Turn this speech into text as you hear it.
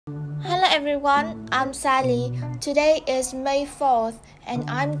Hello everyone, I'm Sally. Today is May 4th and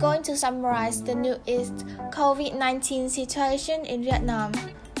I'm going to summarize the newest Covid-19 situation in Vietnam.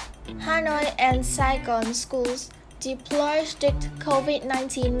 Hanoi and Saigon schools deploy strict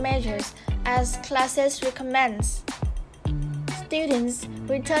Covid-19 measures as classes recommence. Students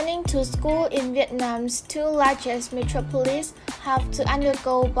returning to school in Vietnam's two largest metropolises have to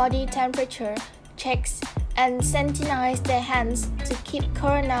undergo body temperature checks and sanitize their hands to keep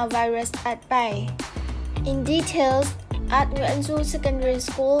coronavirus at bay. In details, at Nguyễn Du Secondary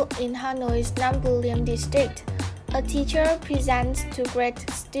School in Hanoi's Nam Bu Liêm district, a teacher presents to grade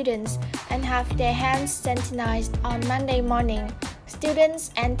students and have their hands sanitized on Monday morning.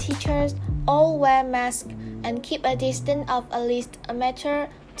 Students and teachers all wear masks and keep a distance of at least a meter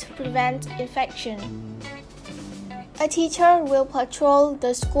to prevent infection. A teacher will patrol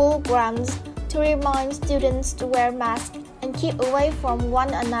the school grounds to remind students to wear masks and keep away from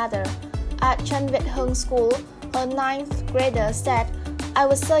one another. At Trân Việt Hưng School, a 9th grader said, "I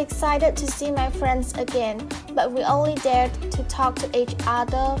was so excited to see my friends again, but we only dared to talk to each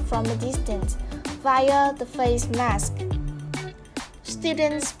other from a distance, via the face mask."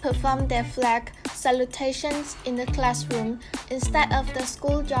 Students performed their flag salutations in the classroom instead of the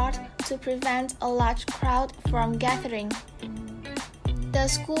schoolyard to prevent a large crowd from gathering. The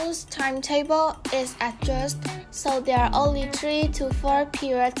school's timetable is adjusted, so there are only 3 to 4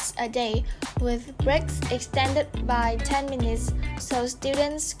 periods a day, with breaks extended by 10 minutes, so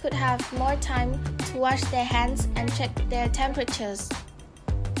students could have more time to wash their hands and check their temperatures.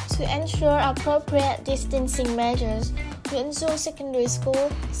 To ensure appropriate distancing measures, Nguyễn Du Secondary School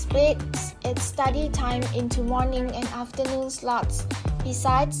splits its study time into morning and afternoon slots.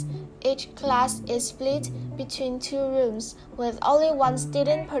 Besides, each class is split between 2 rooms with only 1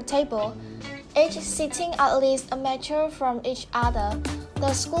 student per table, each sitting at least a meter from each other.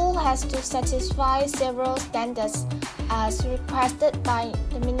 The school has to satisfy several standards as requested by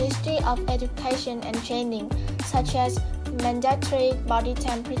the Ministry of Education and Training, such as mandatory body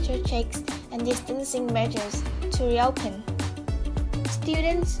temperature checks and distancing measures to reopen.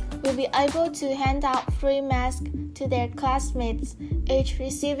 Students will be able to hand out free masks to their classmates, each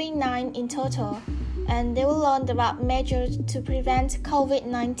receiving 9 in total, and they will learn about measures to prevent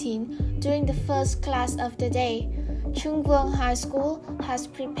COVID-19 during the first class of the day. Trung Vương High School has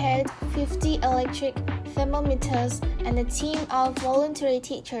prepared 50 electric thermometers and a team of voluntary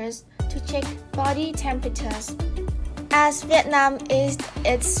teachers to check body temperatures. As Vietnam eased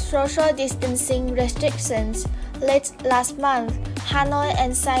its social distancing restrictions late last month, Hanoi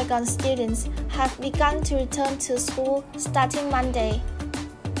and Saigon students have begun to return to school starting Monday,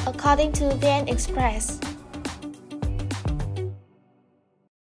 according to VN Express.